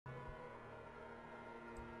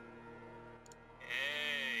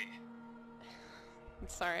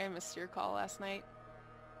Sorry I missed your call last night.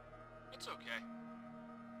 It's okay.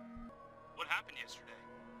 What happened yesterday?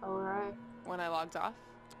 Alright. When I logged off,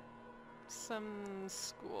 some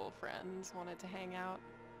school friends wanted to hang out.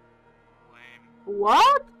 Lame.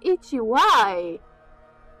 What? Ichi, why?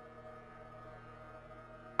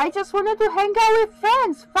 I just wanted to hang out with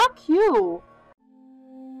friends. Fuck you.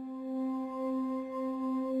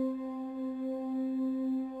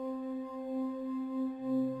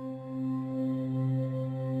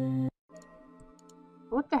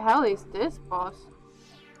 What the hell is this, boss?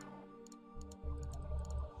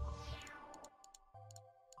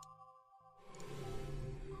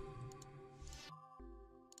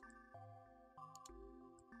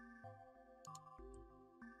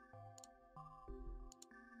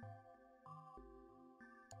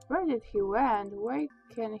 Where did he went? Where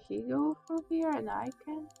can he go through here and I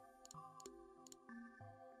can?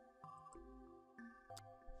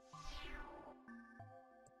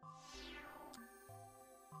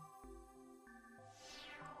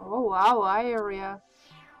 Oh wow, area.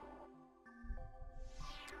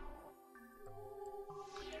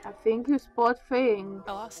 I think you spot thing.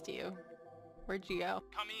 I lost you. Where'd you go?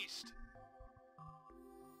 Come east.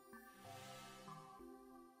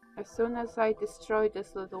 As soon as I destroy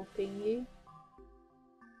this little thingy.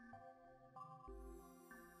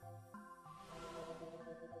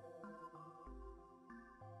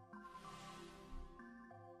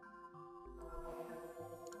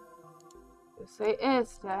 You say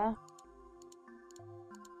east, eh?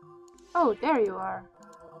 Oh, there you are.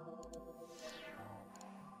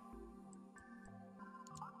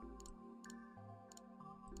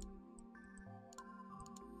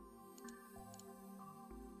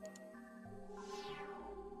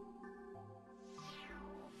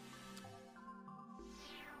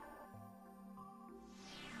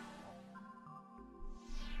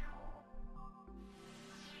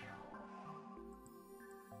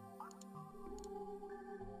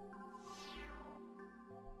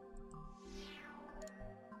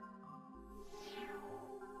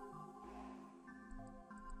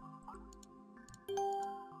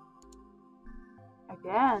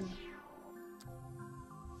 Again.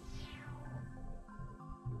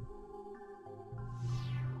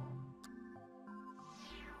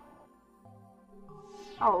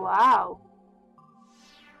 Oh wow.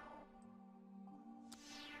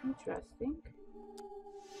 Interesting.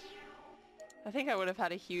 I think I would have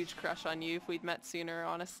had a huge crush on you if we'd met sooner,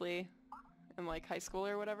 honestly. In like high school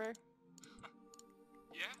or whatever.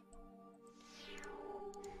 Yeah?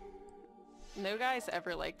 No guys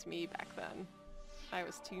ever liked me back then. I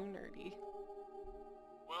was too nerdy.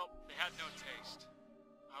 Well, they had no taste.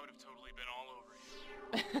 I would have totally been all over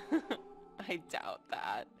you. I doubt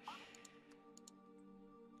that.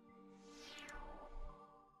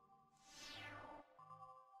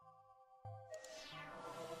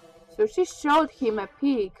 So she showed him a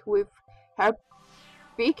pic with her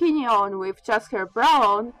bikini on with just her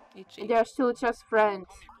bra on, Ichi. and they're still just friends.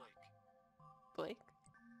 Call me Blake. Blake?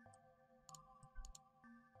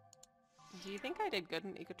 Do you think I did good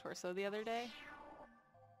in Ecotorso the other day?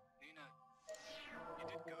 Nina, you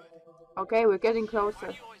did good. Okay, we're getting Why closer.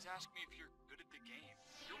 do you always ask me if you're good at the game?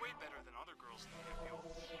 You're way better than other girls in the field.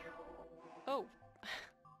 Oh.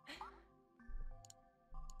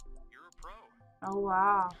 You're a pro. Oh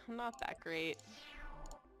wow. I'm not that great.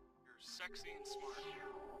 You're sexy and smart.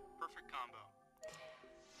 Perfect combo.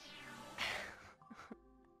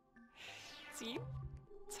 Do you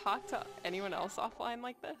talk to anyone else offline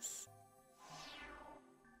like this?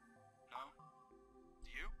 No? Do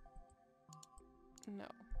you? No.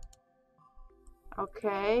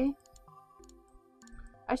 Okay.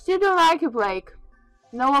 I still don't like you, Blake.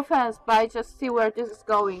 No offense, but I just see where this is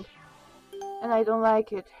going. And I don't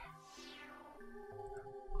like it.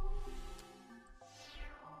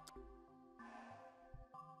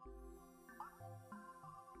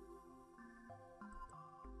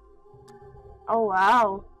 Oh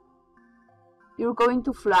wow. You're going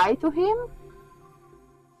to fly to him?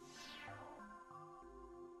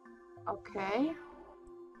 Okay.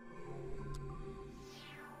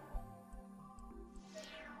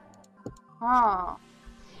 Huh.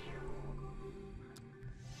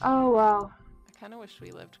 Oh wow. I kind of wish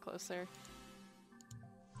we lived closer.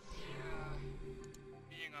 Yeah.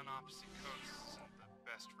 Being on opposite coasts isn't the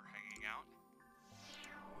best for hanging out.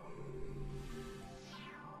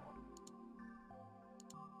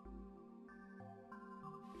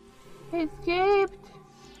 He escaped.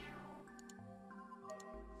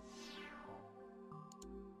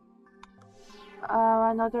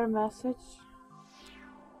 Another message.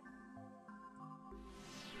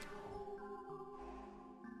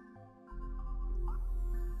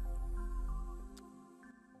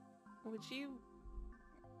 would you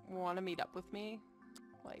want to meet up with me?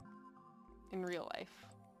 Like, in real life?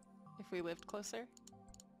 If we lived closer?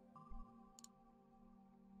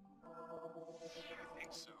 I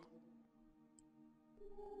think so.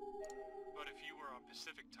 But if you were on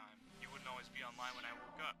Pacific time, you wouldn't always be online when I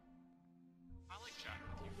woke up. I like chatting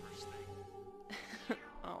with you first thing.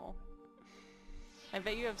 Oh. I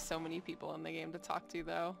bet you have so many people in the game to talk to,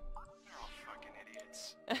 though. They're all fucking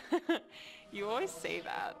idiots. You always say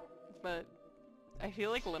that, but I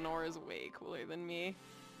feel like Lenore is way cooler than me.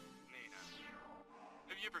 Nina,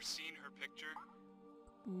 have you ever seen her picture?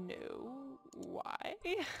 No. Why?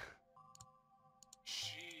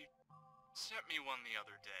 She sent me one the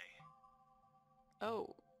other day.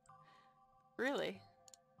 Oh. Really?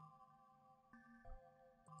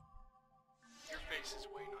 Your face is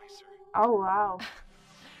way nicer. Oh wow.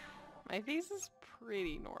 My face is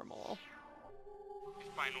pretty normal.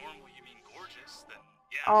 If by normal you mean gorgeous, then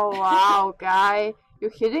yeah. Oh wow, guy.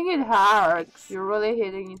 You're hitting it hard. Thanks. You're really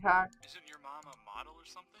hitting it hard. Isn't your mom a model or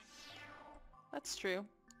something? That's true.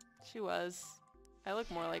 She was. I look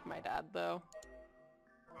more like my dad, though.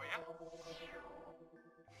 Oh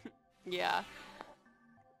yeah? Yeah.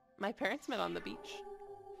 My parents met on the beach.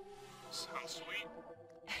 Sounds sweet.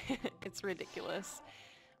 It's ridiculous.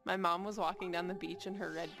 My mom was walking down the beach in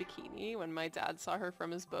her red bikini when my dad saw her from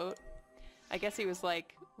his boat. I guess he was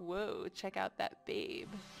like, whoa, check out that babe.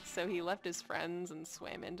 So he left his friends and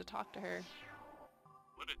swam in to talk to her.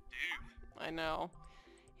 What a dude. I know.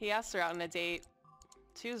 He asked her out on a date.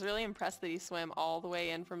 She was really impressed that he swam all the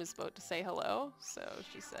way in from his boat to say hello, so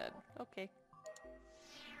she said, okay.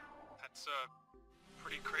 That's a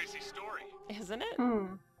pretty crazy story. Isn't it?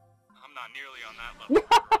 I'm not nearly on that level with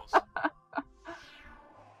girls.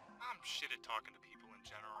 I'm shit at talking to people in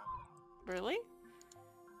general. Really?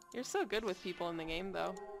 You're so good with people in the game,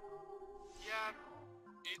 though. Yeah,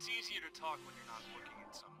 it's easier to talk when you're not looking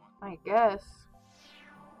at someone. I guess.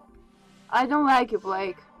 I don't like you,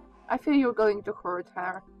 Blake. I feel you're going to hurt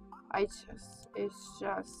her. I just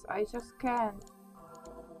can't.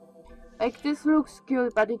 Like, this looks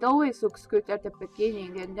good, but it always looks good at the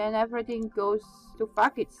beginning, and then everything goes to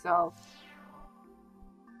fuck itself.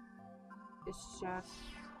 It's just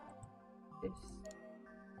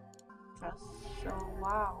so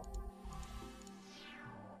wow.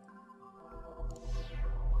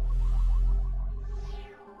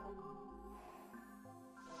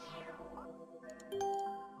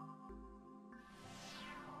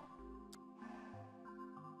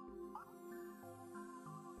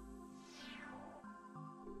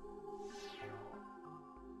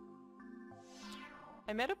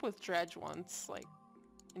 I met up with Dredge once, like,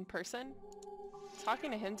 in person.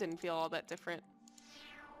 Talking to him didn't feel all that different.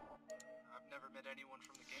 I've never met anyone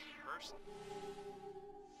from the game in person.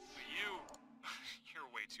 But you're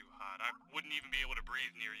way too hot. I wouldn't even be able to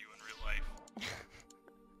breathe near you in real life.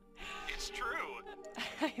 It's true.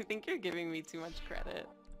 I think you're giving me too much credit.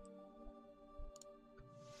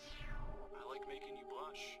 I like making you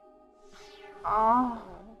blush. Oh.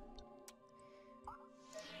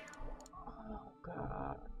 Oh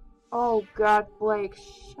god. Oh god, Blake,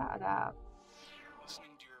 shut up.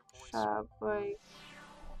 Listening to your voice, Shut up, Blake.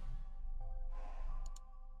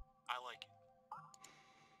 I like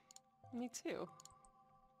it. Me too.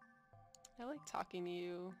 I like talking to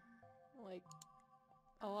you, like,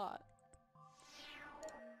 a lot.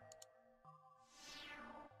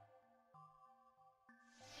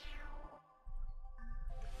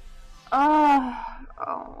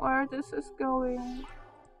 Oh, where this is going. Nina,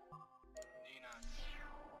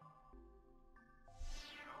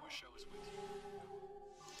 I wish I was with you.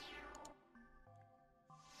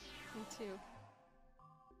 Me too.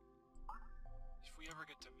 If we ever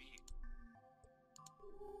get to meet,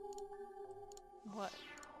 What?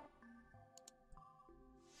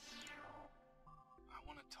 I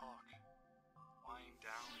want to talk. Lying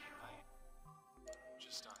down at night.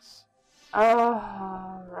 Just us.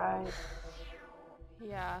 Oh, right.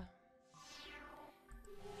 Yeah.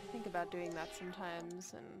 I think about doing that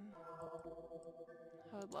sometimes, and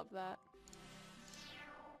I would love that.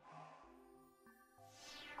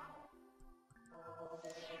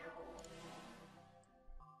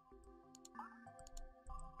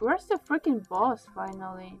 Where's the freaking boss,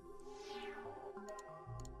 finally?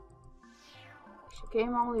 She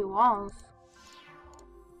came only once.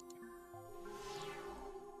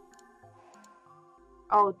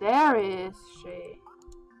 Oh, there is she.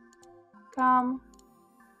 Come.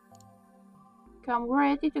 Come, we're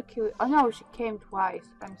ready to kill. Oh no, she came twice.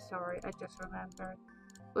 I'm sorry, I just remembered.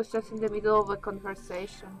 It was just in the middle of a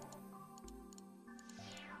conversation.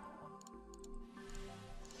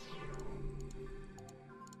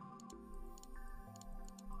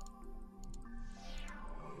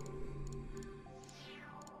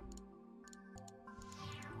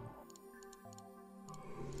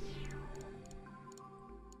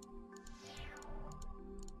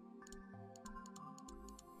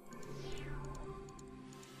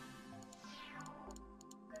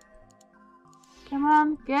 Come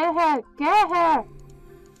on, get her! Get her!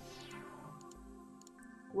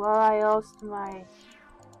 Well, I lost my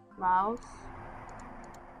mouse.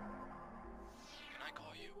 Can I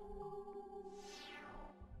call you?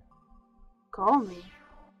 Call me?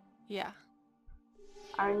 Yeah.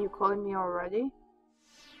 Aren't you calling me already?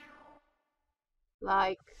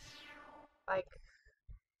 Like,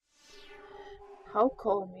 how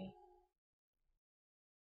call me?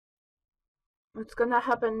 What's gonna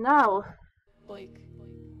happen now? Blake,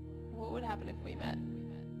 what would happen if we met?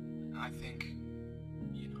 I think,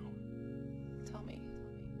 you know, Tell me.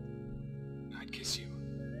 I'd kiss you.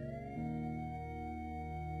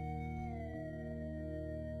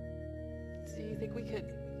 Do you think we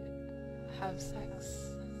could have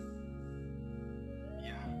sex?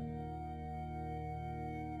 Yeah.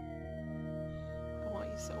 I want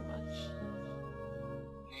you so much.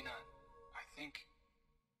 Nina, I think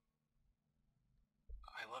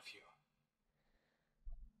I love you.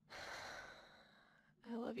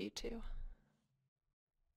 I love you too.